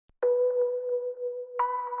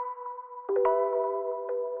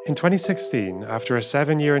In 2016, after a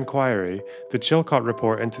 7-year inquiry, the Chilcot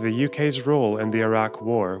Report into the UK's role in the Iraq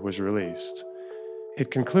War was released. It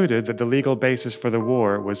concluded that the legal basis for the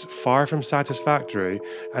war was far from satisfactory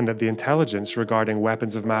and that the intelligence regarding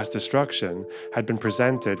weapons of mass destruction had been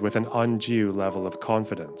presented with an undue level of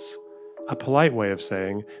confidence. A polite way of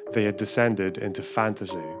saying they had descended into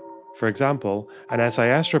fantasy. For example, an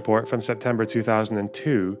SIS report from September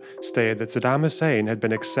 2002 stated that Saddam Hussein had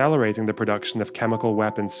been accelerating the production of chemical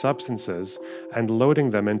weapons substances and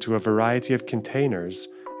loading them into a variety of containers,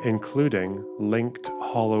 including linked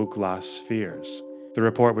hollow glass spheres. The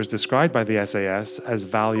report was described by the SAS as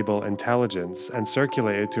valuable intelligence and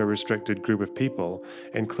circulated to a restricted group of people,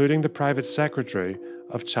 including the private secretary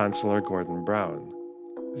of Chancellor Gordon Brown.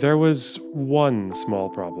 There was one small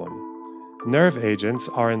problem. Nerve agents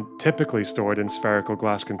aren't typically stored in spherical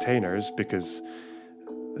glass containers because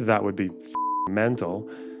that would be mental.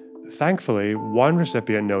 Thankfully, one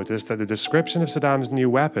recipient noticed that the description of Saddam's new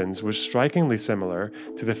weapons was strikingly similar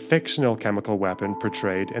to the fictional chemical weapon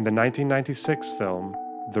portrayed in the 1996 film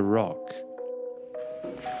The Rock.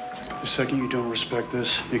 The second you don't respect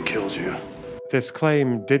this, it kills you. This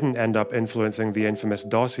claim didn't end up influencing the infamous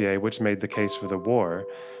dossier which made the case for the war,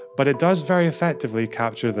 but it does very effectively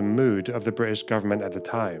capture the mood of the British government at the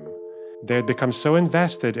time. They had become so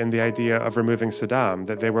invested in the idea of removing Saddam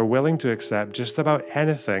that they were willing to accept just about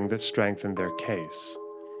anything that strengthened their case.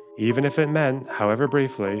 Even if it meant, however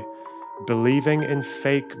briefly, believing in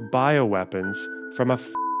fake bioweapons from a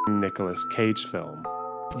Nicolas Cage film.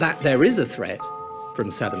 That there is a threat from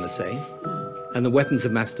Saddam Hussein, and the weapons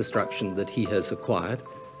of mass destruction that he has acquired,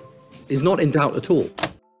 is not in doubt at all.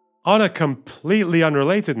 On a completely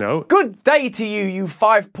unrelated note... Good day to you, you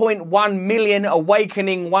 5.1 million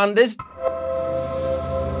awakening wonders.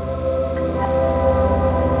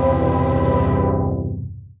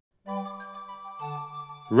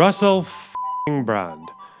 Russell Brand.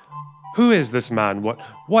 Who is this man?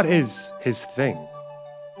 What is his thing?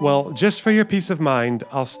 Well, just for your peace of mind,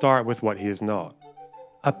 I'll start with what he is not.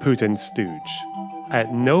 A Putin stooge.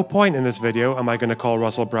 At no point in this video am I going to call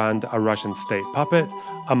Russell Brand a Russian state puppet,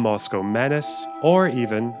 a Moscow menace, or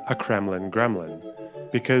even a Kremlin gremlin.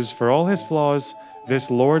 Because for all his flaws, this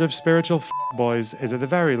lord of spiritual boys is at the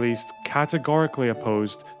very least categorically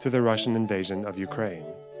opposed to the Russian invasion of Ukraine.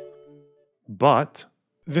 But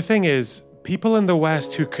the thing is, people in the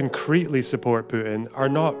West who concretely support Putin are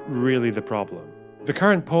not really the problem. The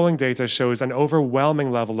current polling data shows an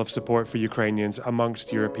overwhelming level of support for Ukrainians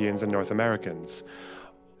amongst Europeans and North Americans.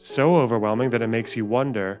 So overwhelming that it makes you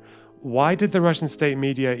wonder, why did the Russian state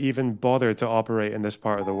media even bother to operate in this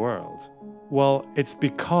part of the world? Well, it's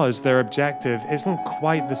because their objective isn't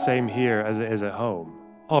quite the same here as it is at home.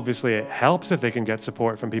 Obviously, it helps if they can get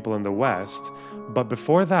support from people in the West, but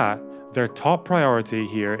before that, their top priority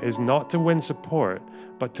here is not to win support,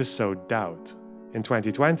 but to sow doubt. In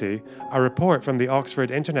 2020, a report from the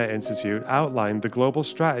Oxford Internet Institute outlined the global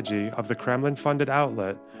strategy of the Kremlin-funded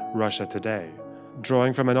outlet Russia Today.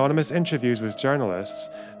 Drawing from anonymous interviews with journalists,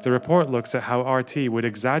 the report looks at how RT would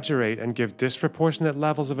exaggerate and give disproportionate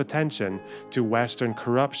levels of attention to Western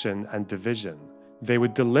corruption and division. They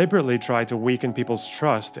would deliberately try to weaken people's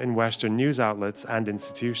trust in Western news outlets and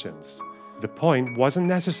institutions. The point wasn't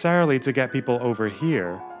necessarily to get people over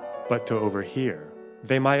here, but to overhear.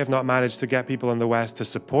 They might have not managed to get people in the West to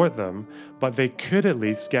support them, but they could at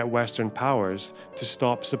least get Western powers to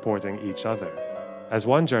stop supporting each other. As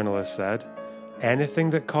one journalist said, anything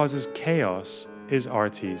that causes chaos is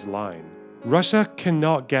RT's line. Russia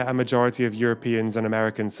cannot get a majority of Europeans and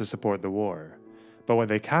Americans to support the war. But what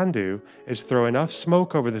they can do is throw enough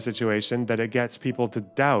smoke over the situation that it gets people to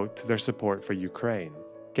doubt their support for Ukraine.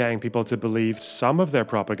 Getting people to believe some of their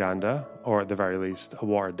propaganda, or at the very least a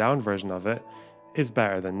watered-down version of it, is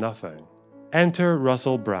better than nothing. Enter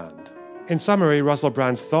Russell Brand. In summary, Russell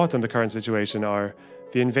Brand's thoughts on the current situation are,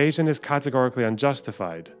 the invasion is categorically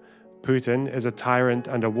unjustified, Putin is a tyrant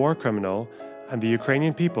and a war criminal, and the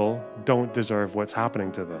Ukrainian people don't deserve what's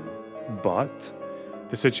happening to them. But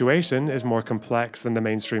the situation is more complex than the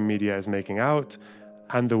mainstream media is making out,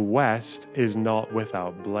 and the West is not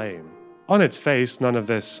without blame. On its face, none of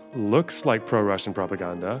this looks like pro-Russian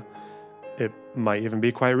propaganda. It might even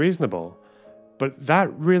be quite reasonable. But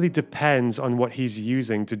that really depends on what he's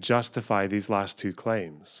using to justify these last two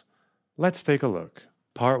claims. Let's take a look.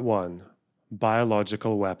 Part 1.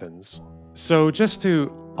 Biological weapons. So just to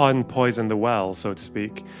unpoison the well, so to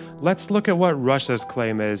speak, let's look at what Russia's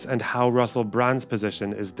claim is and how Russell Brand's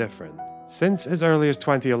position is different. Since as early as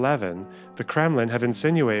 2011, the Kremlin have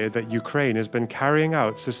insinuated that Ukraine has been carrying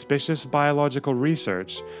out suspicious biological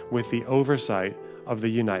research with the oversight of the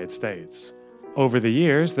United States. Over the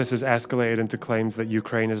years, this has escalated into claims that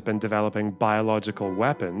Ukraine has been developing biological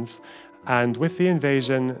weapons, and with the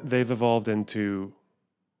invasion, they've evolved into,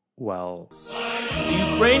 well...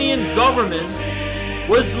 The Ukrainian government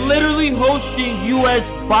was literally hosting U.S.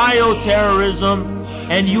 bioterrorism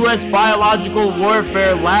and U.S. biological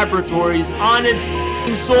warfare laboratories on its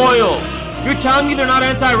soil. You're telling me they're not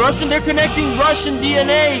anti-Russian? They're connecting Russian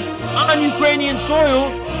DNA on Ukrainian soil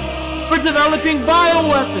for developing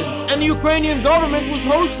bioweapons, and the Ukrainian government was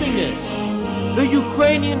hosting this. The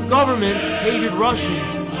Ukrainian government hated Russians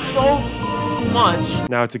so much.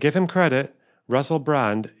 Now, to give him credit, Russell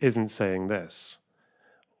Brand isn't saying this.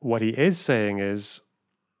 What he is saying is,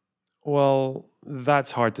 well,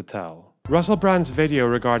 that's hard to tell. Russell Brand's video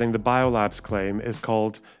regarding the biolabs claim is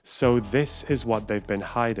called "So This Is What They've Been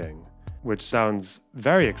Hiding," which sounds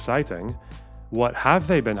very exciting. What have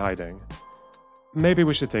they been hiding? Maybe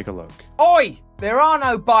we should take a look. Oi! There are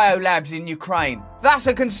no biolabs in Ukraine. That's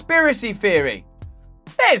a conspiracy theory.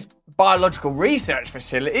 There's biological research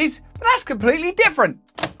facilities, but that's completely different.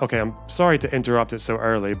 Okay, I'm sorry to interrupt it so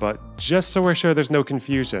early, but just so we're sure there's no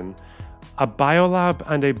confusion, a biolab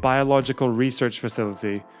and a biological research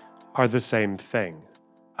facility are the same thing.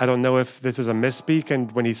 I don't know if this is a misspeak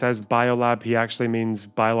and when he says biolab he actually means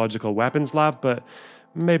biological weapons lab, but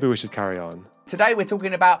maybe we should carry on. Today we're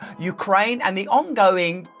talking about Ukraine and the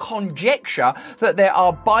ongoing conjecture that there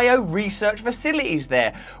are bio-research facilities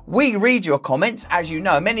there. We read your comments, as you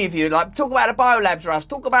know. Many of you are like, talk about the biolabs, Russ,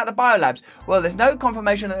 talk about the biolabs. Well, there's no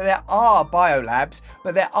confirmation that there are biolabs,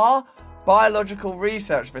 but there are biological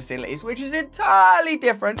research facilities, which is entirely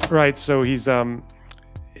different. Right, so he's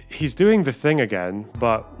doing the thing again,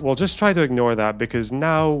 but we'll just try to ignore that because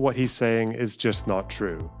now what he's saying is just not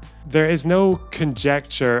true. There is no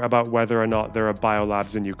conjecture about whether or not there are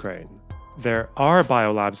biolabs in Ukraine. There are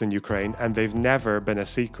biolabs in Ukraine and they've never been a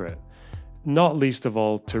secret, not least of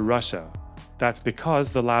all to Russia. That's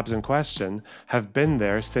because the labs in question have been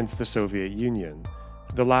there since the Soviet Union.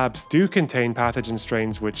 The labs do contain pathogen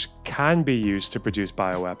strains which can be used to produce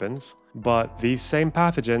bioweapons, but these same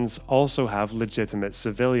pathogens also have legitimate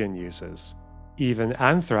civilian uses. Even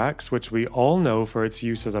anthrax, which we all know for its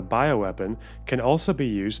use as a bioweapon, can also be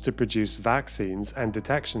used to produce vaccines and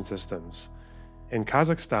detection systems. In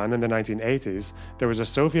Kazakhstan in the 1980s, there was a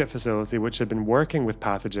Soviet facility which had been working with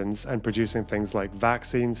pathogens and producing things like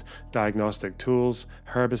vaccines, diagnostic tools,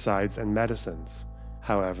 herbicides, and medicines.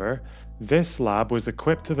 However, this lab was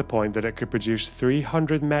equipped to the point that it could produce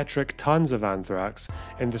 300 metric tons of anthrax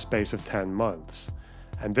in the space of 10 months.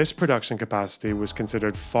 And this production capacity was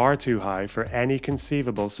considered far too high for any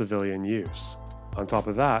conceivable civilian use. On top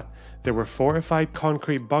of that, there were fortified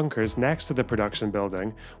concrete bunkers next to the production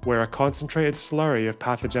building where a concentrated slurry of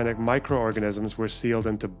pathogenic microorganisms were sealed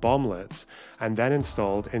into bomblets and then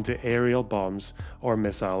installed into aerial bombs or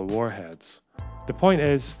missile warheads. The point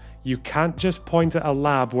is, you can't just point at a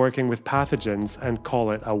lab working with pathogens and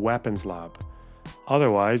call it a weapons lab.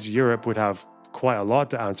 Otherwise, Europe would have quite a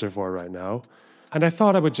lot to answer for right now. And I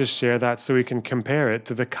thought I would just share that so we can compare it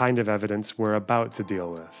to the kind of evidence we're about to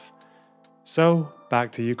deal with. So,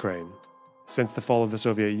 back to Ukraine. Since the fall of the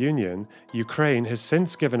Soviet Union, Ukraine has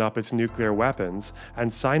since given up its nuclear weapons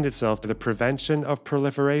and signed itself to the Prevention of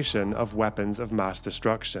Proliferation of Weapons of Mass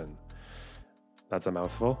Destruction. That's a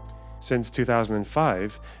mouthful. Since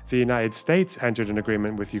 2005, the United States entered an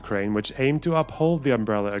agreement with Ukraine which aimed to uphold the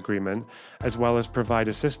Umbrella Agreement, as well as provide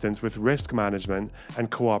assistance with risk management and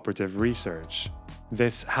cooperative research.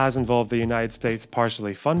 This has involved the United States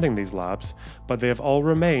partially funding these labs, but they have all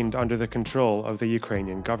remained under the control of the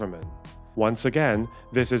Ukrainian government. Once again,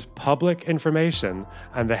 this is public information,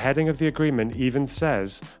 and the heading of the agreement even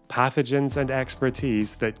says pathogens and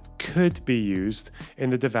expertise that could be used in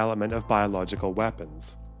the development of biological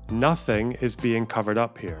weapons. Nothing is being covered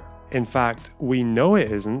up here. In fact, we know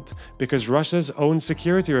it isn't because Russia's own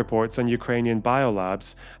security reports on Ukrainian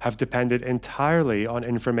biolabs have depended entirely on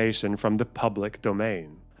information from the public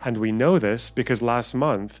domain. And we know this because last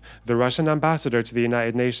month, the Russian ambassador to the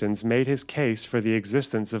United Nations made his case for the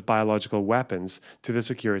existence of biological weapons to the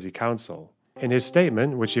Security Council. In his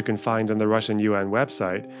statement, which you can find on the Russian UN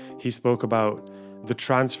website, he spoke about the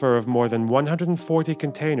transfer of more than 140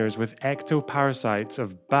 containers with ectoparasites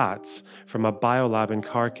of bats from a biolab in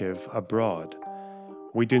Kharkiv abroad.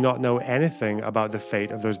 We do not know anything about the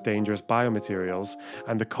fate of those dangerous biomaterials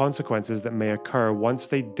and the consequences that may occur once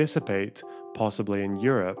they dissipate, possibly in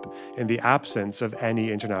Europe, in the absence of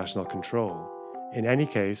any international control. In any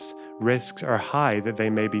case, risks are high that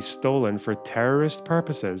they may be stolen for terrorist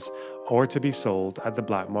purposes or to be sold at the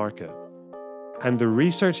black market. And the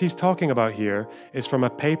research he's talking about here is from a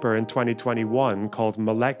paper in 2021 called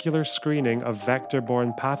Molecular Screening of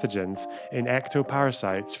Vector-Borne Pathogens in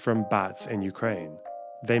Ectoparasites from Bats in Ukraine.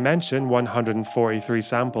 They mention 143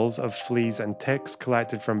 samples of fleas and ticks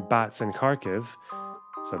collected from bats in Kharkiv,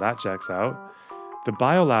 so that checks out. The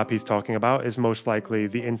biolab he's talking about is most likely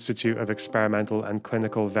the Institute of Experimental and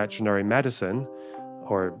Clinical Veterinary Medicine,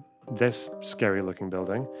 or this scary-looking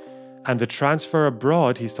building. And the transfer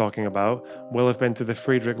abroad he's talking about will have been to the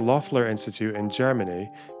Friedrich Loeffler Institute in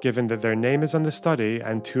Germany, given that their name is on the study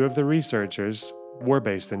and two of the researchers were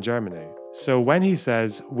based in Germany. So when he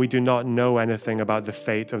says, we do not know anything about the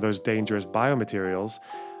fate of those dangerous biomaterials,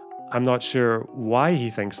 I'm not sure why he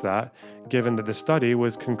thinks that, given that the study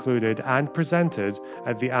was concluded and presented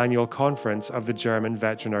at the annual conference of the German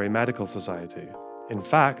Veterinary Medical Society. In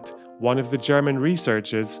fact, one of the German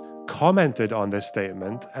researchers commented on this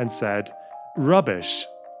statement and said, "Rubbish.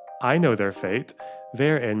 I know their fate.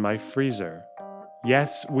 They're in my freezer."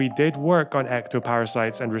 Yes, we did work on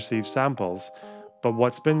ectoparasites and receive samples, but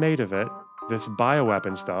what's been made of it, this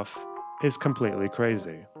bioweapon stuff, is completely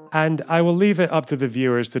crazy. And I will leave it up to the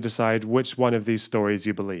viewers to decide which one of these stories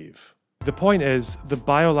you believe. The point is, the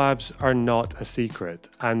biolabs are not a secret,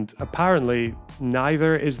 and apparently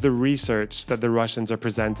neither is the research that the Russians are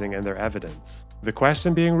presenting in their evidence. The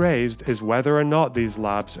question being raised is whether or not these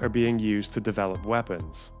labs are being used to develop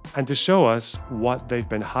weapons. And to show us what they've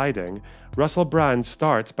been hiding, Russell Brand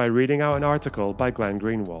starts by reading out an article by Glenn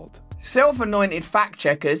Greenwald. Self-anointed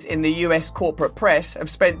fact-checkers in the US corporate press have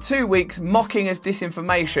spent 2 weeks mocking as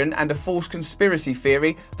disinformation and a false conspiracy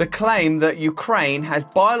theory the claim that Ukraine has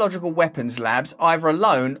biological weapons labs either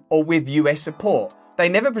alone or with US support. They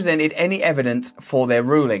never presented any evidence for their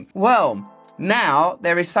ruling. Well, now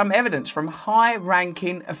there is some evidence from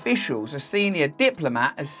high-ranking officials. A senior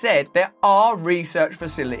diplomat has said there are research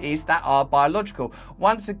facilities that are biological.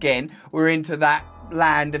 Once again, we're into that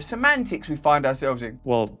land of semantics we find ourselves in.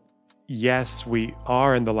 Well, yes, we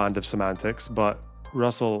are in the land of semantics, but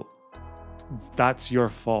Russell, that's your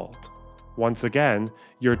fault. Once again,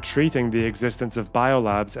 you're treating the existence of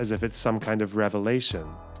biolabs as if it's some kind of revelation,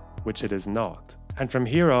 which it is not. And from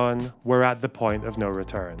here on, we're at the point of no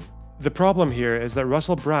return. The problem here is that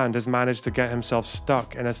Russell Brand has managed to get himself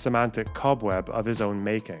stuck in a semantic cobweb of his own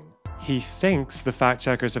making. He thinks the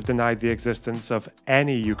fact-checkers have denied the existence of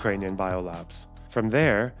any Ukrainian biolabs. From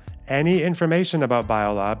there, any information about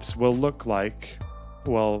biolabs will look like,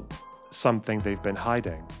 well, something they've been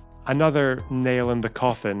hiding. Another nail in the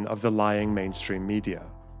coffin of the lying mainstream media.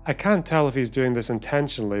 I can't tell if he's doing this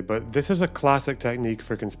intentionally, but this is a classic technique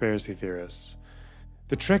for conspiracy theorists.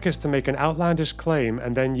 The trick is to make an outlandish claim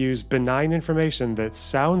and then use benign information that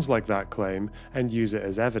sounds like that claim and use it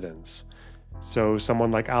as evidence. So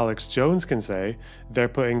someone like Alex Jones can say, they're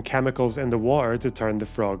putting chemicals in the water to turn the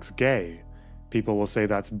frogs gay. People will say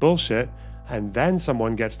that's bullshit, and then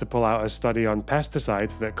someone gets to pull out a study on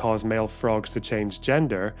pesticides that cause male frogs to change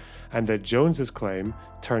gender, and that Jones's claim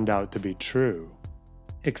turned out to be true.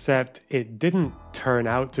 Except it didn't turn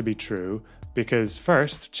out to be true, because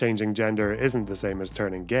first, changing gender isn't the same as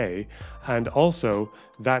turning gay, and also,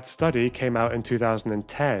 that study came out in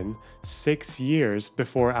 2010, 6 years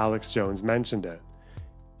before Alex Jones mentioned it.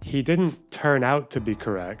 He didn't turn out to be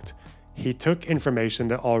correct. He took information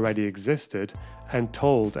that already existed and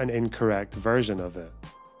told an incorrect version of it.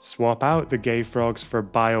 Swap out the gay frogs for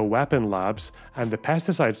bioweapon labs and the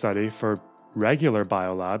pesticide study for regular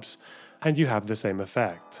biolabs, and you have the same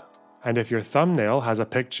effect. And if your thumbnail has a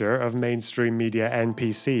picture of mainstream media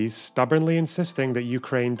NPCs stubbornly insisting that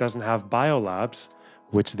Ukraine doesn't have biolabs,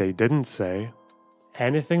 which they didn't say,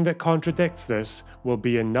 anything that contradicts this will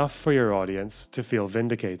be enough for your audience to feel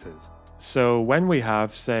vindicated. So when we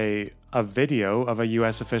have, say, a video of a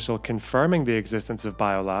US official confirming the existence of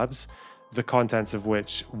biolabs, the contents of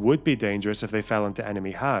which would be dangerous if they fell into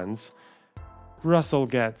enemy hands, Russell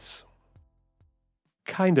gets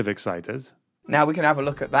kind of excited. Now we can have a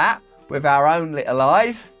look at that with our own little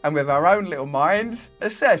eyes and with our own little minds.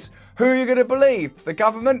 Assess who are you going to believe, the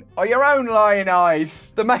government or your own lying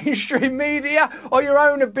eyes, the mainstream media or your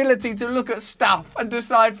own ability to look at stuff and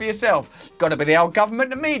decide for yourself. Got to be the old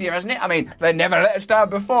government and media, hasn't it? I mean, they never let us down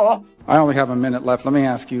before. I only have a minute left. Let me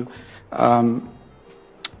ask you,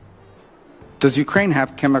 does Ukraine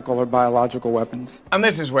have chemical or biological weapons? And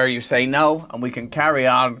this is where you say no, and we can carry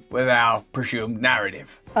on with our presumed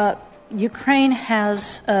narrative. Ukraine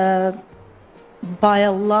has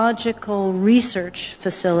biological research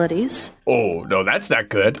facilities. Oh, no, that's not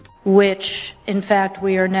good. Which, in fact,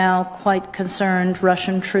 we are now quite concerned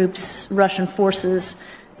Russian forces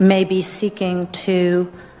may be seeking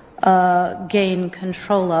to gain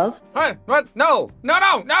control of. What? No!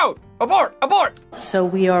 Abort! So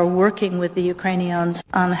we are working with the Ukrainians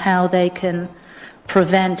on how they can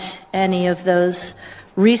prevent any of those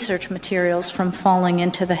research materials from falling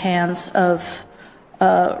into the hands of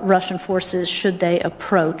Russian forces should they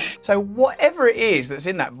approach. So whatever it is that's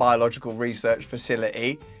in that biological research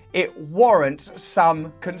facility, it warrants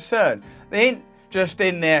some concern. They ain't just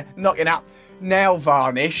in there knocking up nail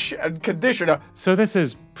varnish and conditioner. So this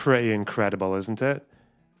is pretty incredible, isn't it?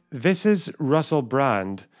 This is Russell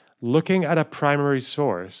Brand looking at a primary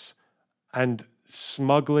source and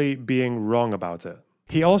smugly being wrong about it.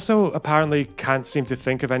 He also apparently can't seem to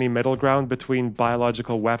think of any middle ground between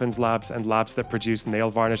biological weapons labs and labs that produce nail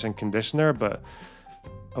varnish and conditioner, but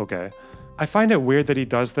okay. I find it weird that he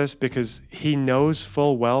does this because he knows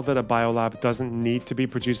full well that a biolab doesn't need to be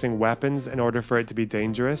producing weapons in order for it to be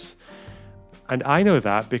dangerous. And I know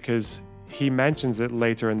that because he mentions it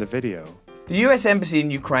later in the video. The US Embassy in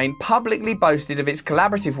Ukraine publicly boasted of its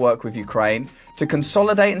collaborative work with Ukraine to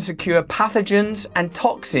consolidate and secure pathogens and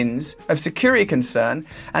toxins of security concern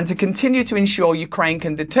and to continue to ensure Ukraine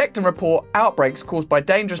can detect and report outbreaks caused by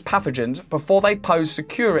dangerous pathogens before they pose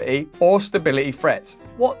security or stability threats.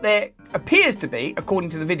 What there appears to be, according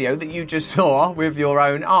to the video that you just saw with your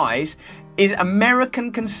own eyes, is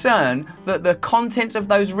American concern that the contents of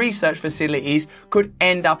those research facilities could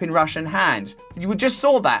end up in Russian hands. You just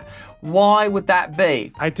saw that. Why would that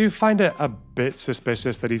be? I do find it a bit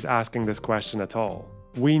suspicious that he's asking this question at all.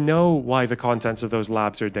 We know why the contents of those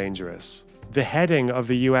labs are dangerous. The heading of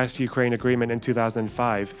the US-Ukraine agreement in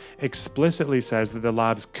 2005 explicitly says that the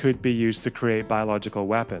labs could be used to create biological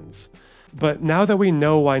weapons. But now that we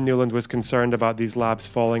know why Nuland was concerned about these labs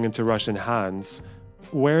falling into Russian hands,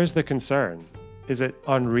 where is the concern? Is it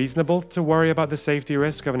unreasonable to worry about the safety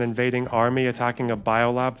risk of an invading army attacking a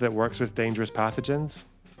biolab that works with dangerous pathogens?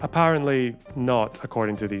 Apparently not,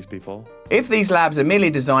 according to these people. If these labs are merely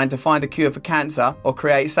designed to find a cure for cancer or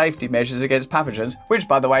create safety measures against pathogens, which,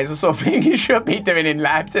 by the way, is the sort of thing you should be doing in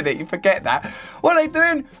labs, isn't it? You forget that. What are they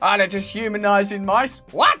doing? Oh, they're just humanising mice.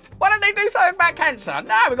 What? Why don't they do something about cancer?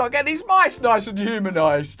 No, we've got to get these mice nice and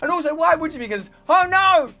humanised. And also, why would you? Because, oh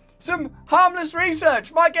no, some harmless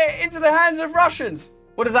research might get into the hands of Russians.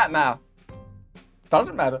 What does that matter?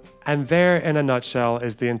 Doesn't matter. And there, in a nutshell,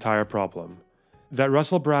 is the entire problem. That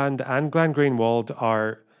Russell Brand and Glenn Greenwald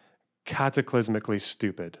are cataclysmically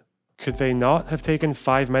stupid. Could they not have taken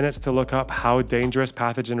 5 minutes to look up how dangerous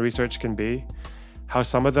pathogen research can be? How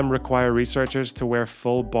some of them require researchers to wear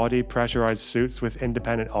full body pressurized suits with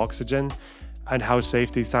independent oxygen, and how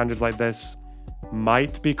safety standards like this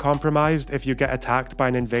might be compromised if you get attacked by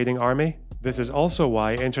an invading army? This is also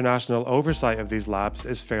why international oversight of these labs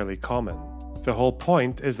is fairly common. The whole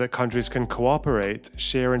point is that countries can cooperate,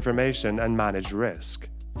 share information, and manage risk.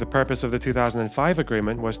 The purpose of the 2005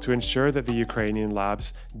 agreement was to ensure that the Ukrainian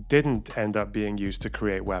labs didn't end up being used to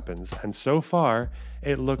create weapons, and so far,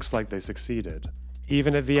 it looks like they succeeded.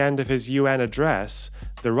 Even at the end of his UN address,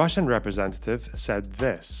 the Russian representative said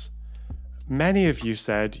this: "Many of you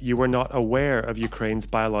said you were not aware of Ukraine's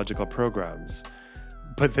biological programs,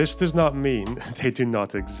 but this does not mean they do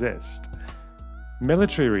not exist.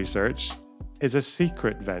 Military research is a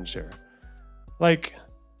secret venture." Like,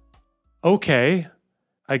 okay,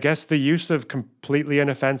 I guess the use of completely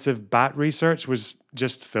inoffensive bat research was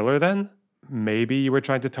just filler then? Maybe you were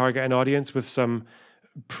trying to target an audience with some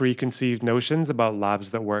preconceived notions about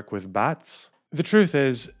labs that work with bats? The truth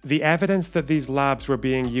is, the evidence that these labs were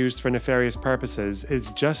being used for nefarious purposes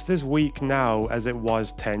is just as weak now as it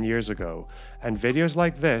was 10 years ago, and videos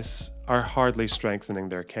like this are hardly strengthening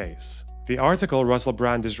their case. The article Russell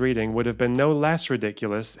Brand is reading would have been no less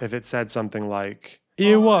ridiculous if it said something like,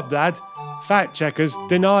 "Hear what, lad? Fact checkers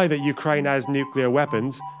deny that Ukraine has nuclear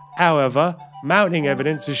weapons. However, mounting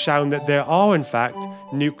evidence has shown that there are in fact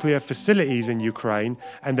nuclear facilities in Ukraine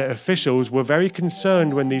and that officials were very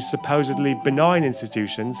concerned when these supposedly benign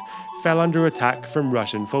institutions fell under attack from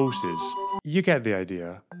Russian forces." You get the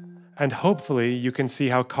idea. And hopefully you can see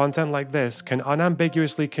how content like this can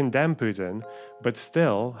unambiguously condemn Putin, but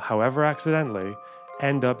still, however accidentally,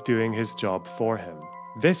 end up doing his job for him.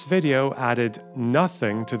 This video added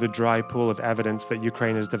nothing to the dry pool of evidence that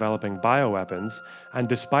Ukraine is developing bioweapons, and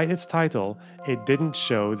despite its title, it didn't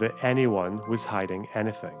show that anyone was hiding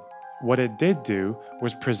anything. What it did do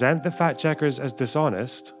was present the fact-checkers as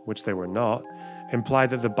dishonest, which they were not, imply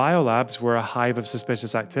that the biolabs were a hive of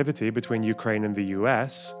suspicious activity between Ukraine and the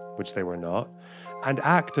US, which they were not, and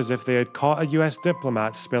act as if they had caught a US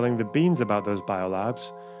diplomat spilling the beans about those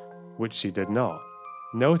biolabs, which she did not.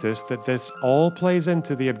 Notice that this all plays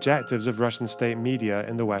into the objectives of Russian state media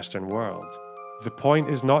in the Western world. The point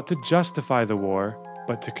is not to justify the war,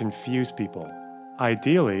 but to confuse people.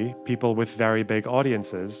 Ideally, people with very big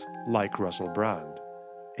audiences, like Russell Brand.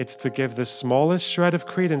 It's to give the smallest shred of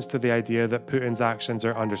credence to the idea that Putin's actions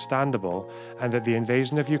are understandable and that the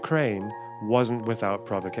invasion of Ukraine wasn't without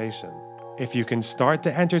provocation. If you can start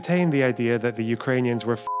to entertain the idea that the Ukrainians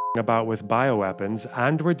were f***ing about with bioweapons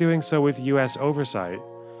and were doing so with US oversight,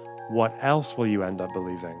 what else will you end up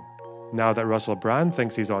believing? Now that Russell Brand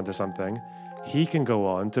thinks he's onto something, he can go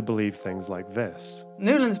on to believe things like this.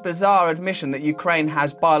 Nuland's bizarre admission that Ukraine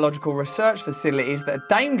has biological research facilities that are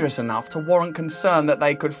dangerous enough to warrant concern that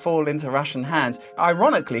they could fall into Russian hands,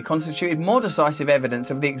 ironically constituted more decisive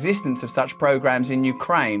evidence of the existence of such programs in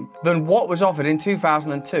Ukraine than what was offered in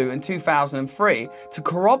 2002 and 2003 to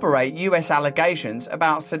corroborate US allegations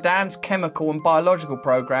about Saddam's chemical and biological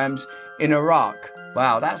programs in Iraq.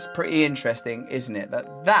 Wow, that's pretty interesting, isn't it?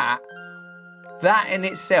 That in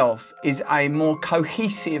itself is a more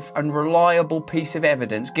cohesive and reliable piece of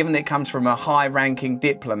evidence, given that it comes from a high-ranking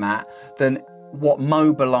diplomat, than what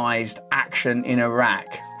mobilized action in Iraq.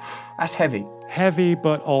 That's heavy. Heavy,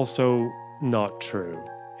 but also not true.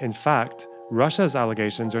 In fact, Russia's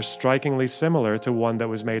allegations are strikingly similar to one that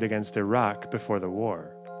was made against Iraq before the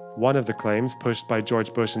war. One of the claims pushed by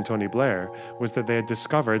George Bush and Tony Blair was that they had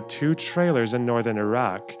discovered 2 trailers in northern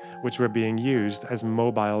Iraq which were being used as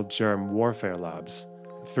mobile germ warfare labs.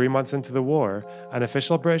 3 months into the war, an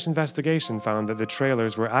official British investigation found that the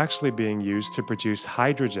trailers were actually being used to produce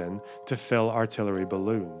hydrogen to fill artillery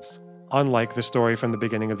balloons. Unlike the story from the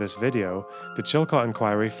beginning of this video, the Chilcot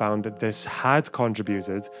inquiry found that this had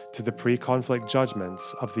contributed to the pre-conflict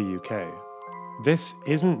judgments of the UK. This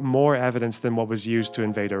isn't more evidence than what was used to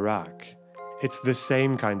invade Iraq. It's the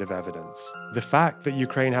same kind of evidence. The fact that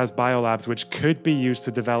Ukraine has biolabs which could be used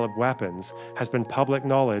to develop weapons has been public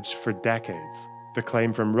knowledge for decades. The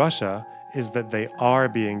claim from Russia is that they are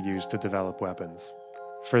being used to develop weapons.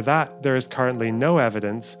 For that, there is currently no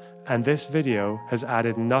evidence, and this video has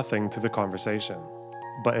added nothing to the conversation.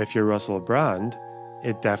 But if you're Russell Brand,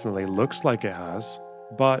 it definitely looks like it has.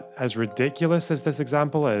 But as ridiculous as this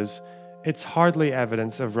example is, it's hardly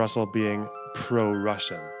evidence of Russell being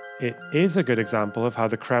pro-Russian. It is a good example of how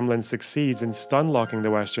the Kremlin succeeds in stun-locking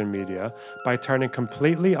the Western media by turning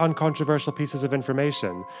completely uncontroversial pieces of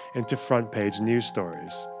information into front-page news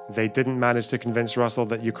stories. They didn't manage to convince Russell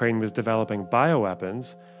that Ukraine was developing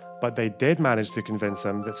bioweapons, but they did manage to convince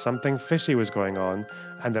him that something fishy was going on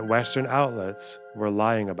and that Western outlets were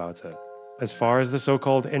lying about it. As far as the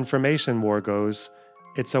so-called information war goes,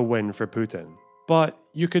 it's a win for Putin. But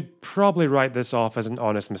you could probably write this off as an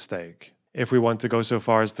honest mistake. If we want to go so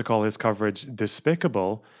far as to call his coverage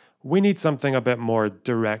despicable, we need something a bit more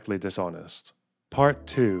directly dishonest. Part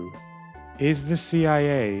 2. Is the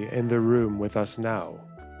CIA in the room with us now?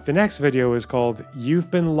 The next video is called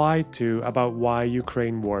You've Been Lied to About Why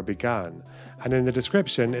Ukraine War Began, and in the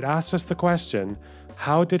description it asks us the question,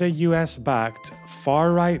 how did a US-backed,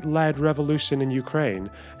 far-right-led revolution in Ukraine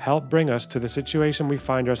help bring us to the situation we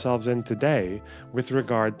find ourselves in today with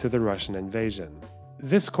regard to the Russian invasion?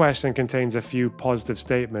 This question contains a few positive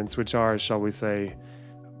statements which are, shall we say,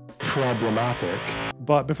 problematic.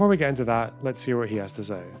 But before we get into that, let's hear what he has to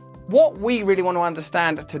say. What we really want to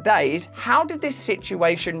understand today is, how did this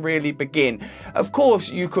situation really begin? Of course,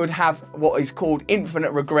 you could have what is called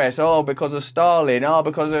infinite regress. Oh, because of Stalin. Oh,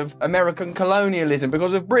 because of American colonialism.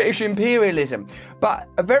 Because of British imperialism. But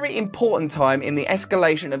a very important time in the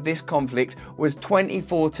escalation of this conflict was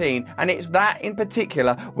 2014. And it's that in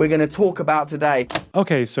particular we're going to talk about today.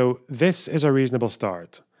 Okay, so this is a reasonable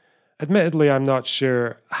start. Admittedly, I'm not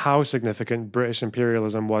sure how significant British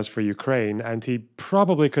imperialism was for Ukraine, and he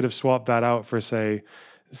probably could have swapped that out for, say,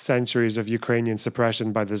 centuries of Ukrainian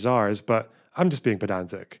suppression by the Tsars, but I'm just being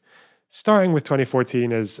pedantic. Starting with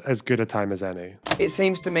 2014 is as good a time as any. It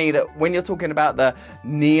seems to me that when you're talking about the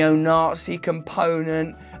neo-Nazi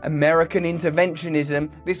component, American interventionism,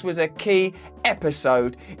 this was a key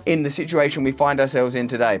episode in the situation we find ourselves in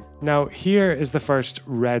today. Now, here is the first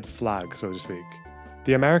red flag, so to speak.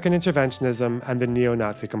 The American interventionism and the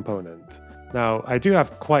neo-Nazi component. Now, I do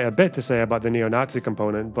have quite a bit to say about the neo-Nazi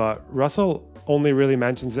component, but Russell only really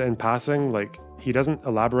mentions it in passing, like, he doesn't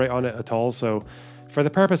elaborate on it at all, so for the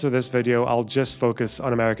purpose of this video, I'll just focus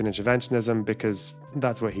on American interventionism because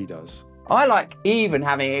that's what he does. I like even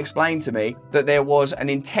having explained to me that there was an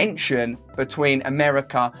intention between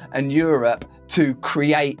America and Europe to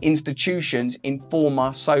create institutions in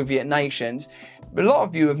former Soviet nations. A lot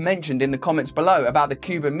of you have mentioned in the comments below about the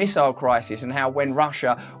Cuban Missile Crisis and how when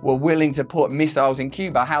Russia were willing to put missiles in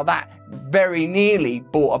Cuba, how that very nearly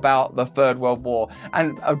brought about the Third World War,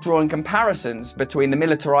 and of drawing comparisons between the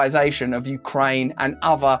militarization of Ukraine and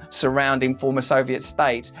other surrounding former Soviet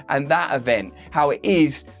states and that event, how it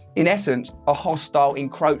is, in essence, a hostile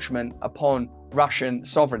encroachment upon Russian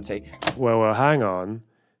sovereignty. Well, hang on.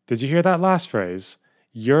 Did you hear that last phrase?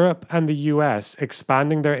 Europe and the US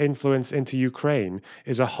expanding their influence into Ukraine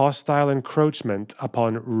is a hostile encroachment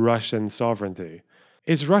upon Russian sovereignty.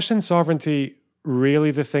 Is Russian sovereignty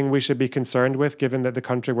really the thing we should be concerned with, given that the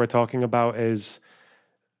country we're talking about is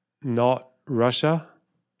not Russia?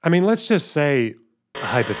 I mean, let's just say,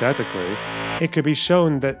 hypothetically, it could be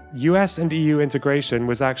shown that US and EU integration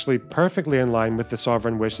was actually perfectly in line with the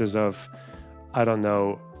sovereign wishes of, I don't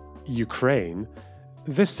know, Ukraine.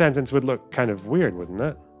 This sentence would look kind of weird, wouldn't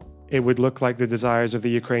it? It would look like the desires of the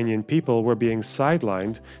Ukrainian people were being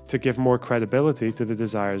sidelined to give more credibility to the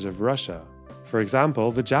desires of Russia. For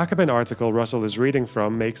example, the Jacobin article Russell is reading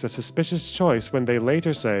from makes a suspicious choice when they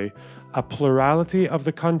later say, a plurality of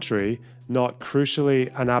the country, not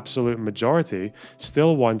crucially an absolute majority,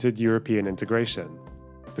 still wanted European integration.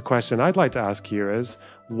 The question I'd like to ask here is,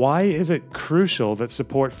 why is it crucial that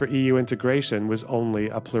support for EU integration was only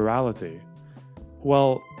a plurality?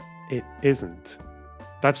 Well, it isn't.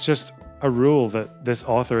 That's just a rule that this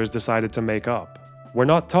author has decided to make up. We're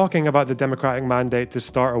not talking about the democratic mandate to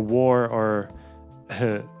start a war or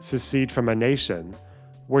secede from a nation.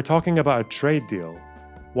 We're talking about a trade deal,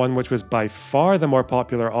 one which was by far the more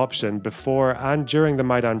popular option before and during the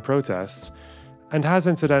Maidan protests, and has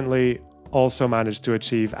incidentally also managed to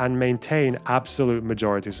achieve and maintain absolute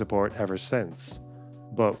majority support ever since.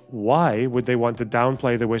 But why would they want to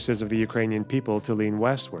downplay the wishes of the Ukrainian people to lean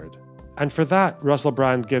westward? And for that, Russell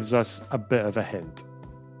Brand gives us a bit of a hint.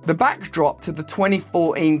 The backdrop to the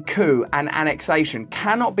 2014 coup and annexation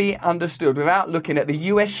cannot be understood without looking at the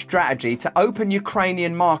US strategy to open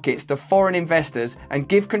Ukrainian markets to foreign investors and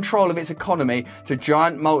give control of its economy to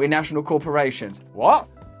giant multinational corporations. What?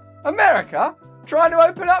 America? Trying to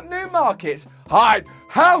open up new markets? Hi,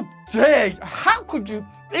 how dare you? How could you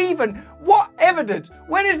even? What evidence?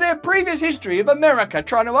 When is there previous history of America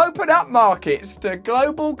trying to open up markets to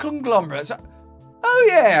global conglomerates? Oh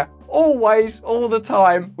yeah, always, all the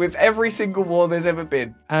time, with every single war there's ever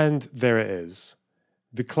been. And there it is.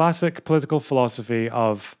 The classic political philosophy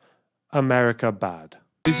of America bad.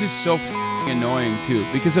 This is so annoying too,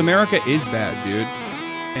 because America is bad, dude.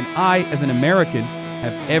 And I, as an American,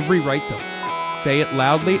 have every right to say it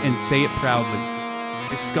loudly and say it proudly.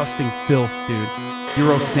 Disgusting filth, dude.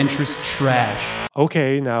 Eurocentrist trash.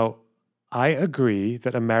 Okay, now, I agree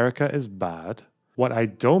that America is bad. What I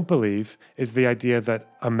don't believe is the idea that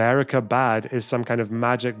America bad is some kind of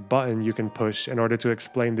magic button you can push in order to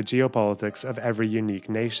explain the geopolitics of every unique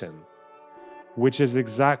nation. Which is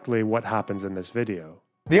exactly what happens in this video.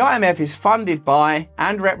 The IMF is funded by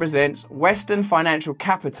and represents Western financial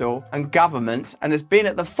capital and governments and has been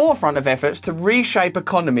at the forefront of efforts to reshape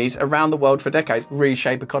economies around the world for decades.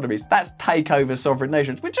 Reshape economies. That's take over sovereign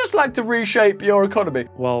nations. We'd just like to reshape your economy.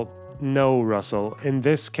 Well, no, Russell. In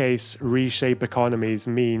this case, reshape economies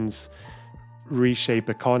means reshape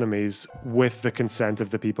economies with the consent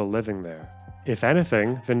of the people living there. If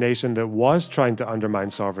anything, the nation that was trying to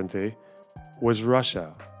undermine sovereignty was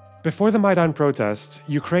Russia. Before the Maidan protests,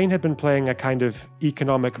 Ukraine had been playing a kind of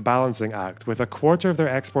economic balancing act with a quarter of their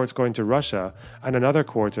exports going to Russia and another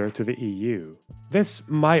quarter to the EU. This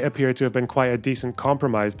might appear to have been quite a decent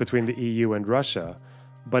compromise between the EU and Russia,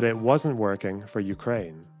 but it wasn't working for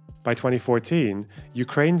Ukraine. By 2014,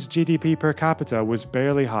 Ukraine's GDP per capita was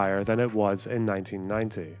barely higher than it was in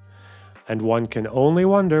 1990. And one can only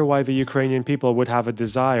wonder why the Ukrainian people would have a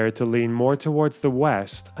desire to lean more towards the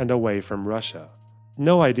West and away from Russia.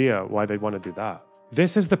 No idea why they'd want to do that.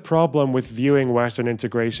 This is the problem with viewing Western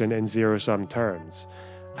integration in zero-sum terms.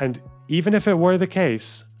 And even if it were the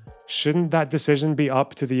case, shouldn't that decision be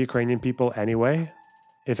up to the Ukrainian people anyway?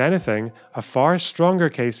 If anything, a far stronger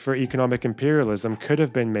case for economic imperialism could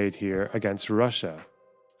have been made here against Russia.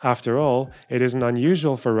 After all, it isn't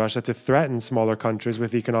unusual for Russia to threaten smaller countries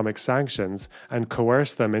with economic sanctions and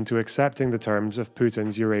coerce them into accepting the terms of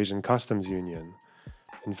Putin's Eurasian Customs Union.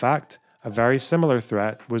 In fact, a very similar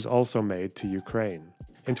threat was also made to Ukraine.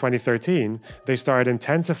 In 2013, they started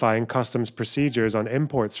intensifying customs procedures on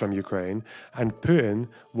imports from Ukraine, and Putin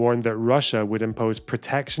warned that Russia would impose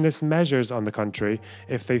protectionist measures on the country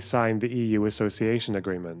if they signed the EU association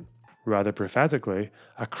agreement. Rather prophetically,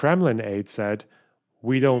 a Kremlin aide said,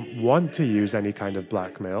 "We don't want to use any kind of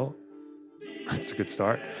blackmail." That's a good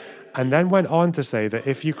start. And then went on to say that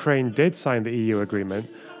if Ukraine did sign the EU agreement,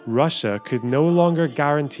 Russia could no longer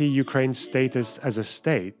guarantee Ukraine's status as a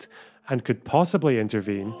state and could possibly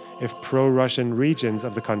intervene if pro-Russian regions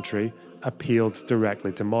of the country appealed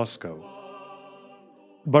directly to Moscow.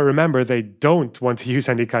 But remember, they don't want to use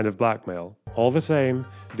any kind of blackmail. All the same,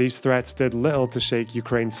 these threats did little to shake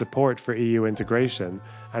Ukraine's support for EU integration,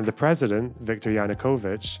 and the president, Viktor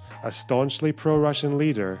Yanukovych, a staunchly pro-Russian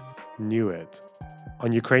leader, knew it.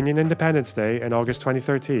 On Ukrainian Independence Day in August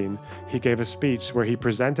 2013, he gave a speech where he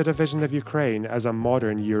presented a vision of Ukraine as a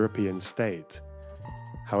modern European state.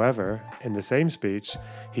 However, in the same speech,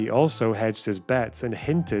 he also hedged his bets and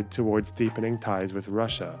hinted towards deepening ties with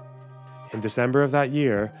Russia. In December of that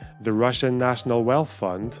year, the Russian National Wealth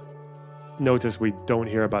Fund, notice we don't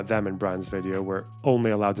hear about them in Brand's video, we're only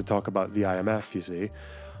allowed to talk about the IMF, you see,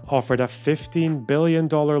 offered a $15 billion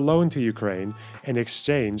loan to Ukraine in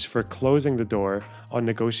exchange for closing the door on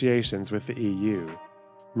negotiations with the EU.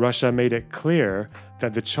 Russia made it clear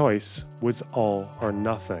that the choice was all or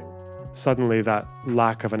nothing. Suddenly, that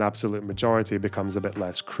lack of an absolute majority becomes a bit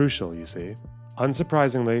less crucial, you see.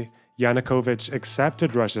 Unsurprisingly, Yanukovych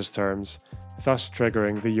accepted Russia's terms, thus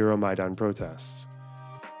triggering the Euromaidan protests.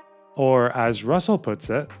 Or, as Russell puts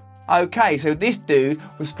it, okay, so this dude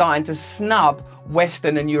was starting to snub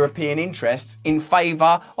Western and European interests in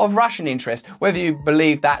favour of Russian interests. Whether you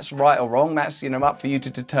believe that's right or wrong, that's up for you to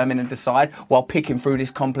determine and decide while picking through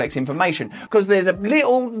this complex information. Because there's a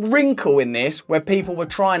little wrinkle in this where people were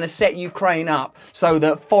trying to set Ukraine up so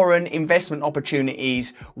that foreign investment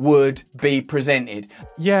opportunities would be presented.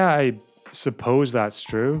 Yeah, I suppose that's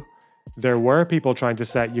true. There were people trying to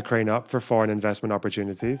set Ukraine up for foreign investment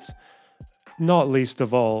opportunities. Not least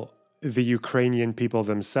of all, the Ukrainian people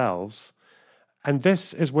themselves. And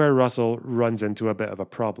this is where Russell runs into a bit of a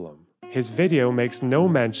problem. His video makes no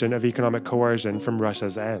mention of economic coercion from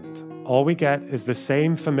Russia's end. All we get is the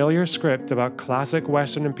same familiar script about classic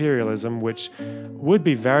Western imperialism, which would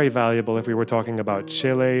be very valuable if we were talking about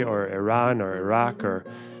Chile or Iran or Iraq or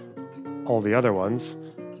all the other ones.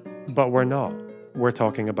 But we're not. We're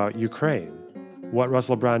talking about Ukraine. What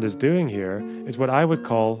Russell Brand is doing here is what I would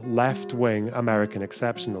call left-wing American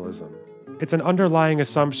exceptionalism. It's an underlying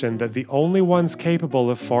assumption that the only ones capable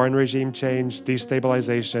of foreign regime change,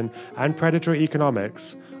 destabilization, and predatory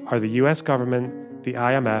economics are the US government, the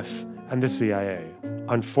IMF, and the CIA.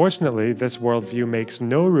 Unfortunately, this worldview makes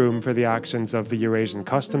no room for the actions of the Eurasian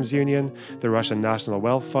Customs Union, the Russian National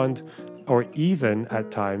Wealth Fund, or even,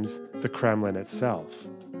 at times, the Kremlin itself.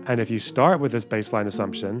 And if you start with this baseline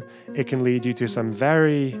assumption, it can lead you to some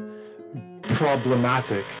very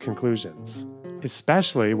problematic conclusions,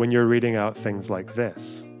 especially when you're reading out things like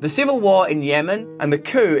this. The civil war in Yemen and the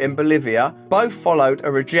coup in Bolivia both followed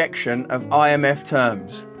a rejection of IMF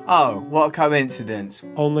terms. Oh, what a coincidence.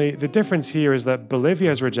 Only the difference here is that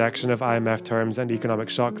Bolivia's rejection of IMF terms and economic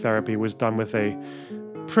shock therapy was done with a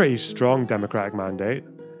pretty strong democratic mandate.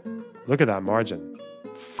 Look at that margin.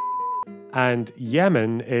 And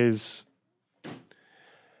Yemen is...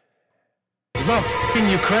 It's not f***ing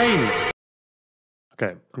Ukraine!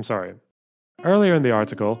 Okay, I'm sorry. Earlier in the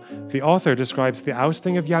article, the author describes the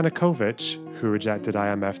ousting of Yanukovych, who rejected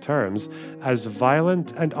IMF terms, as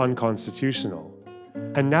violent and unconstitutional.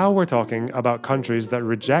 And now we're talking about countries that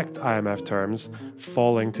reject IMF terms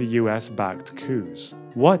falling to US-backed coups.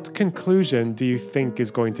 What conclusion do you think is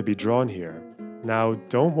going to be drawn here? Now,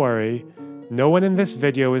 don't worry. No one in this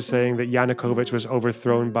video is saying that Yanukovych was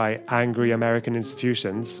overthrown by angry American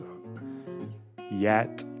institutions.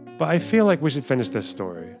 Yet. But I feel like we should finish this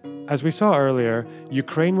story. As we saw earlier,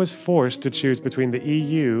 Ukraine was forced to choose between the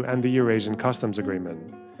EU and the Eurasian Customs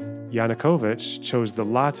Agreement. Yanukovych chose the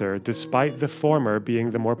latter despite the former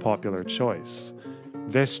being the more popular choice.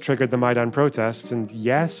 This triggered the Maidan protests and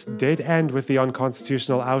yes, did end with the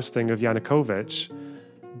unconstitutional ousting of Yanukovych,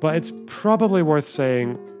 but it's probably worth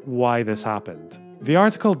saying why this happened. The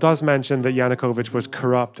article does mention that Yanukovych was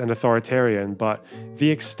corrupt and authoritarian, but the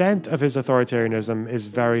extent of his authoritarianism is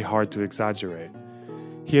very hard to exaggerate.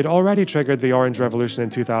 He had already triggered the Orange Revolution in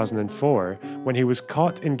 2004 when he was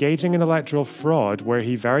caught engaging in electoral fraud where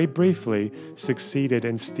he very briefly succeeded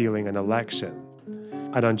in stealing an election.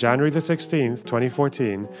 And on January the 16th,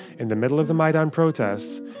 2014, in the middle of the Maidan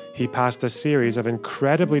protests, he passed a series of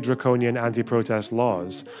incredibly draconian anti-protest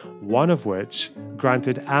laws, one of which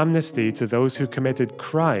granted amnesty to those who committed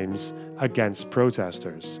crimes against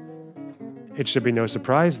protesters. It should be no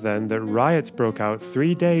surprise then that riots broke out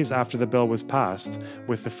 3 days after the bill was passed,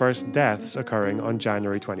 with the first deaths occurring on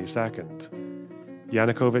January 22nd.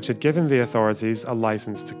 Yanukovych had given the authorities a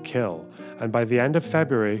license to kill, and by the end of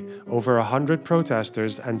February, over 100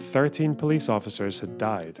 protesters and 13 police officers had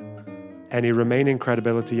died. Any remaining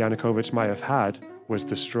credibility Yanukovych might have had was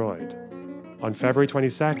destroyed. On February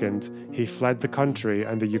 22nd, he fled the country,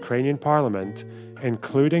 and the Ukrainian parliament,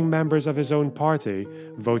 including members of his own party,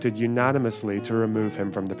 voted unanimously to remove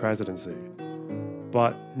him from the presidency.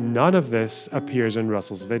 But none of this appears in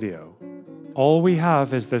Russell's video. All we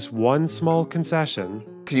have is this one small concession.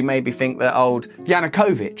 Because you maybe think that old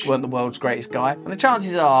Yanukovych wasn't the world's greatest guy, and the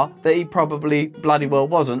chances are that he probably bloody well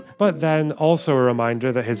wasn't. But then also a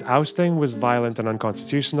reminder that his ousting was violent and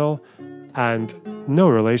unconstitutional, and no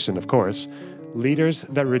relation, of course. Leaders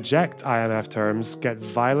that reject IMF terms get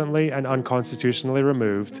violently and unconstitutionally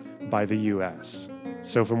removed by the US.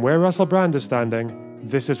 So from where Russell Brand is standing,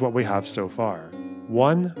 this is what we have so far.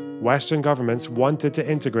 1. Western governments wanted to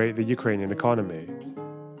integrate the Ukrainian economy.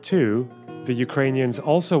 2. The Ukrainians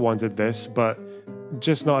also wanted this, but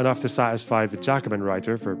just not enough to satisfy the Jacobin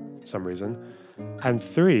writer for some reason. And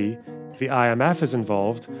 3. The IMF is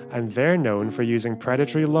involved, and they're known for using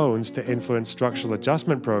predatory loans to influence structural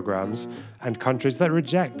adjustment programs, and countries that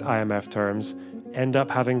reject IMF terms end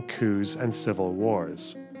up having coups and civil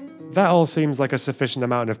wars. That all seems like a sufficient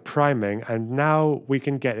amount of priming, and now we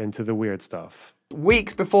can get into the weird stuff.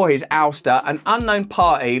 Weeks before his ouster, an unknown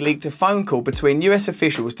party leaked a phone call between US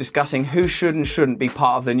officials discussing who should and shouldn't be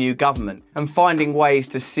part of the new government and finding ways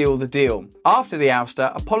to seal the deal. After the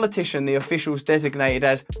ouster, a politician the officials designated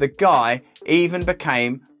as the guy even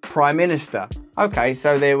became Prime Minister. Okay,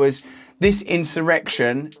 so there was this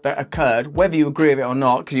insurrection that occurred, whether you agree with it or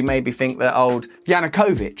not, because you maybe think that old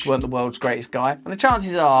Yanukovych wasn't the world's greatest guy, and the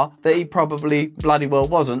chances are that he probably bloody well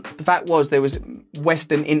wasn't. The fact was there was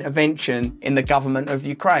Western intervention in the government of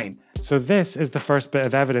Ukraine. So this is the first bit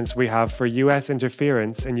of evidence we have for US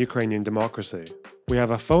interference in Ukrainian democracy. We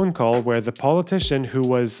have a phone call where the politician who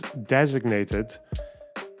was designated,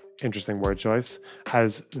 interesting word choice,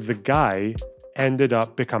 as the guy ended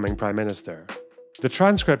up becoming prime minister. The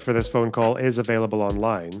transcript for this phone call is available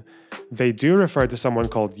online. They do refer to someone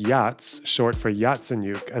called Yats, short for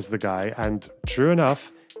Yatsenyuk, as the guy, and true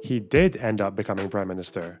enough, he did end up becoming prime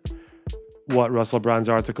minister. What Russell Brand's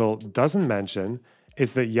article doesn't mention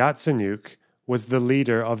is that Yatsenyuk was the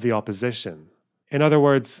leader of the opposition. In other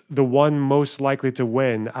words, the one most likely to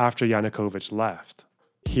win after Yanukovych left.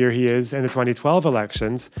 Here he is in the 2012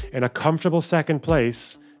 elections in a comfortable second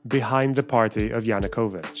place behind the party of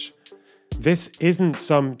Yanukovych. This isn't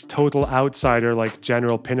some total outsider like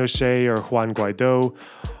General Pinochet or Juan Guaido,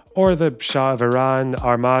 or the Shah of Iran,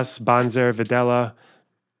 Armas, Banzer, Videla.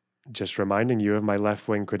 Just reminding you of my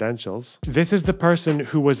left-wing credentials. This is the person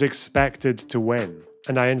who was expected to win.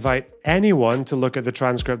 And I invite anyone to look at the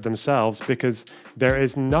transcript themselves because there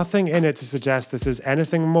is nothing in it to suggest this is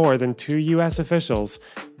anything more than two US officials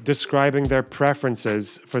describing their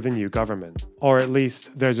preferences for the new government. Or at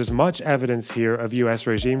least there's as much evidence here of US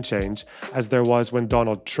regime change as there was when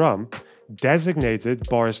Donald Trump designated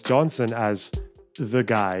Boris Johnson as the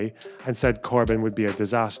guy and said Corbyn would be a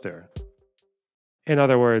disaster. In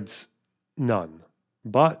other words, none.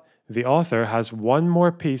 But the author has one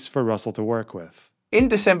more piece for Russell to work with. In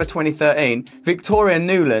December 2013, Victoria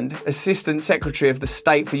Nuland, Assistant Secretary of the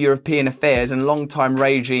State for European Affairs and longtime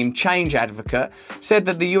regime change advocate, said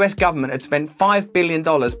that the US government had spent $5 billion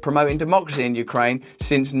promoting democracy in Ukraine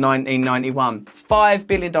since 1991. $5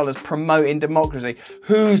 billion promoting democracy.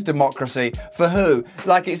 Whose democracy? For who?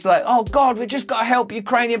 It's like, oh God, we just got to help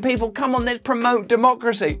Ukrainian people. Come on, let's promote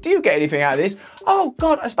democracy. Do you get anything out of this? Oh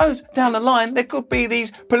God, I suppose down the line there could be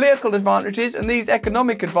these political advantages and these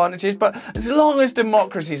economic advantages, but as long as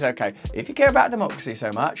democracy's okay. If you care about democracy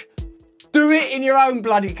so much, do it in your own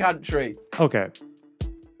bloody country. Okay,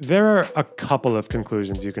 there are a couple of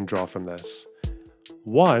conclusions you can draw from this.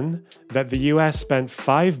 One, that the US spent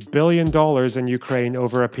 $5 billion in Ukraine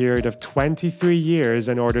over a period of 23 years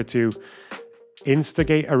in order to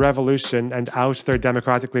instigate a revolution and oust their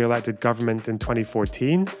democratically elected government in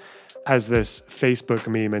 2014, as this Facebook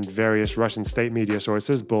meme and various Russian state media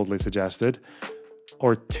sources boldly suggested.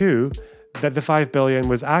 Or two, that the $5 billion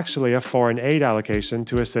was actually a foreign aid allocation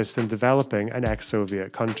to assist in developing an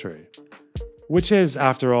ex-Soviet country. Which is,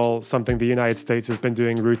 after all, something the United States has been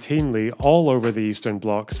doing routinely all over the Eastern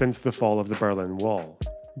Bloc since the fall of the Berlin Wall.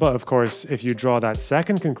 But of course, if you draw that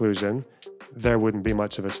second conclusion, there wouldn't be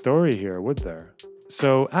much of a story here, would there?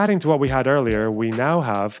 So, adding to what we had earlier, we now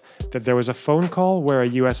have that there was a phone call where a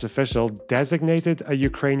US official designated a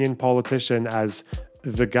Ukrainian politician as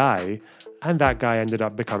the guy, and that guy ended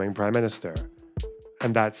up becoming prime minister.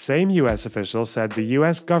 And that same US official said the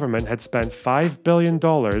US government had spent $5 billion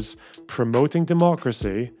promoting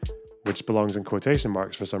democracy, which belongs in quotation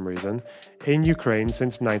marks for some reason, in Ukraine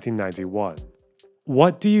since 1991.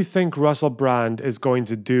 What do you think Russell Brand is going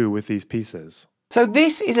to do with these pieces? So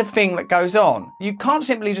this is a thing that goes on. You can't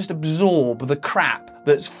simply just absorb the crap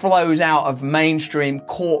that flows out of mainstream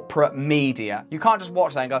corporate media. You can't just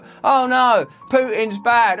watch that and go, oh no, Putin's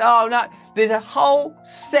bad, oh no. There's a whole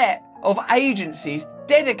set of agencies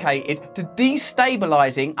dedicated to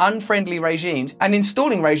destabilizing unfriendly regimes and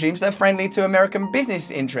installing regimes that are friendly to American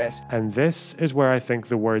business interests. And this is where I think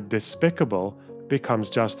the word despicable becomes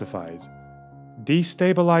justified.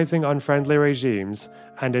 Destabilizing unfriendly regimes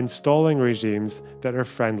and installing regimes that are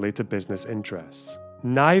friendly to business interests.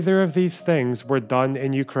 Neither of these things were done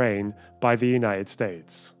in Ukraine by the United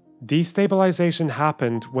States. Destabilization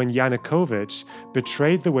happened when Yanukovych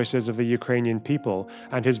betrayed the wishes of the Ukrainian people,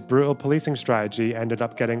 and his brutal policing strategy ended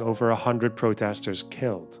up getting over 100 protesters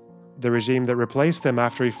killed. The regime that replaced him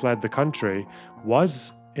after he fled the country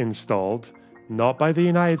was installed not by the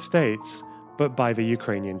United States, but by the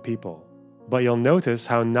Ukrainian people. But you'll notice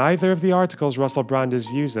how neither of the articles Russell Brand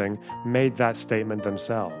is using made that statement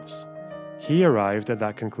themselves. He arrived at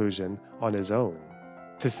that conclusion on his own.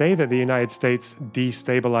 To say that the United States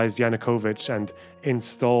destabilized Yanukovych and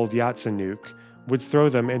installed Yatsenyuk would throw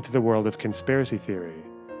them into the world of conspiracy theory.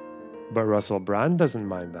 But Russell Brand doesn't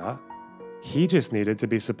mind that. He just needed to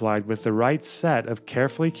be supplied with the right set of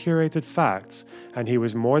carefully curated facts, and he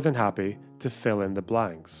was more than happy to fill in the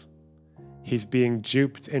blanks. He's being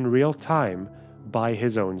duped in real time by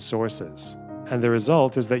his own sources. And the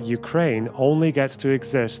result is that Ukraine only gets to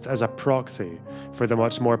exist as a proxy for the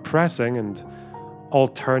much more pressing and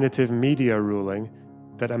alternative media ruling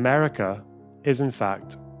that America is in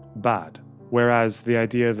fact bad. Whereas the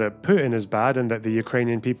idea that Putin is bad and that the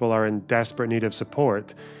Ukrainian people are in desperate need of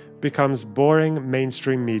support becomes boring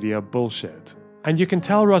mainstream media bullshit. And you can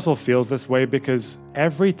tell Russell feels this way because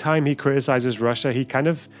every time he criticizes Russia, he kind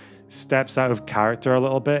of steps out of character a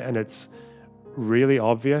little bit, and it's really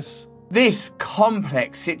obvious. This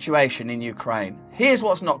complex situation in Ukraine, here's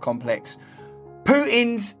what's not complex.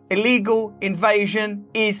 Putin's illegal invasion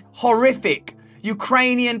is horrific.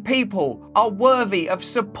 Ukrainian people are worthy of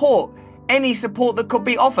support. Any support that could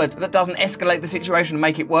be offered that doesn't escalate the situation and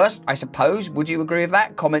make it worse, I suppose. Would you agree with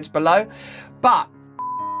that? Comments below. But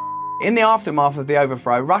in the aftermath of the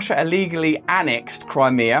overthrow, Russia illegally annexed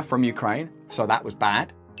Crimea from Ukraine, so that was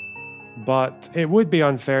bad. But it would be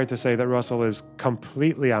unfair to say that Russell is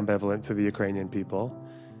completely ambivalent to the Ukrainian people.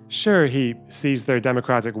 Sure, he sees their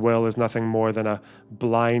democratic will as nothing more than a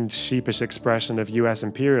blind, sheepish expression of US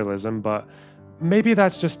imperialism, but maybe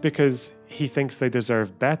that's just because he thinks they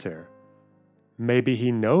deserve better. Maybe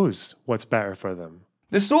he knows what's better for them.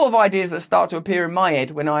 The sort of ideas that start to appear in my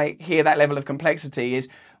head when I hear that level of complexity is,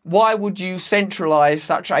 why would you centralise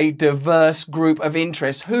such a diverse group of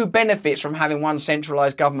interests? Who benefits from having one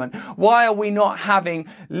centralised government? Why are we not having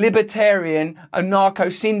libertarian,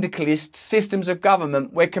 anarcho-syndicalist systems of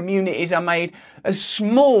government where communities are made as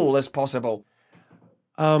small as possible?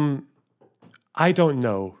 I don't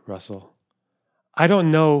know, Russell. I don't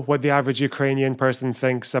know what the average Ukrainian person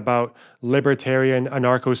thinks about libertarian,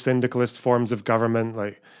 anarcho-syndicalist forms of government.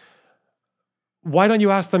 Like, why don't you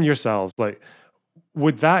ask them yourselves? Like,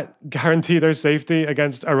 would that guarantee their safety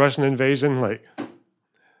against a Russian invasion? Like,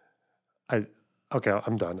 okay,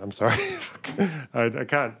 I'm done. I'm sorry. I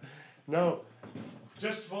can't. No,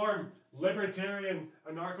 just form libertarian,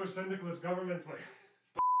 anarcho-syndicalist governments. Like,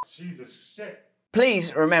 Jesus, shit.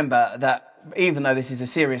 Please remember that even though this is a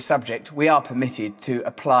serious subject, we are permitted to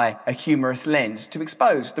apply a humorous lens to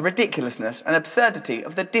expose the ridiculousness and absurdity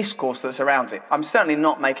of the discourse that surrounds it. I'm certainly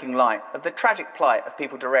not making light of the tragic plight of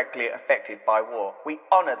people directly affected by war. We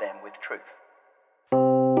honour them with truth.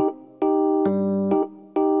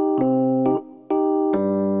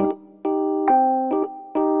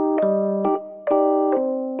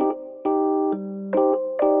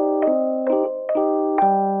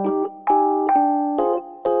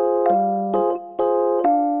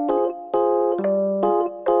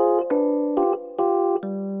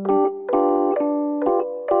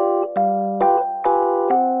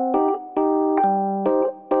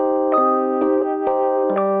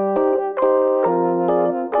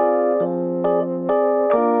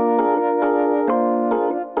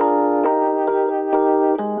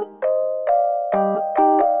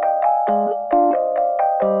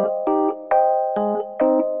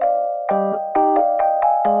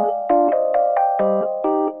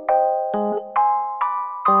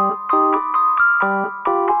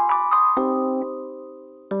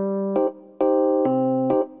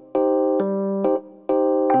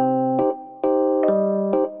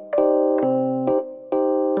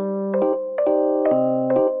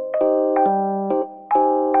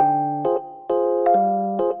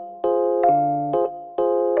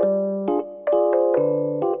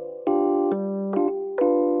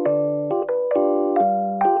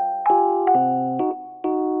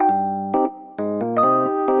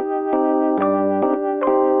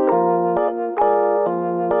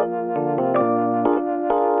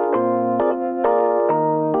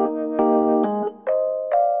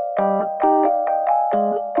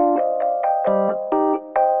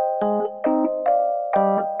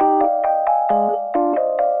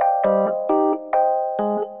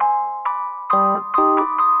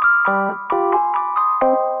 Thank you.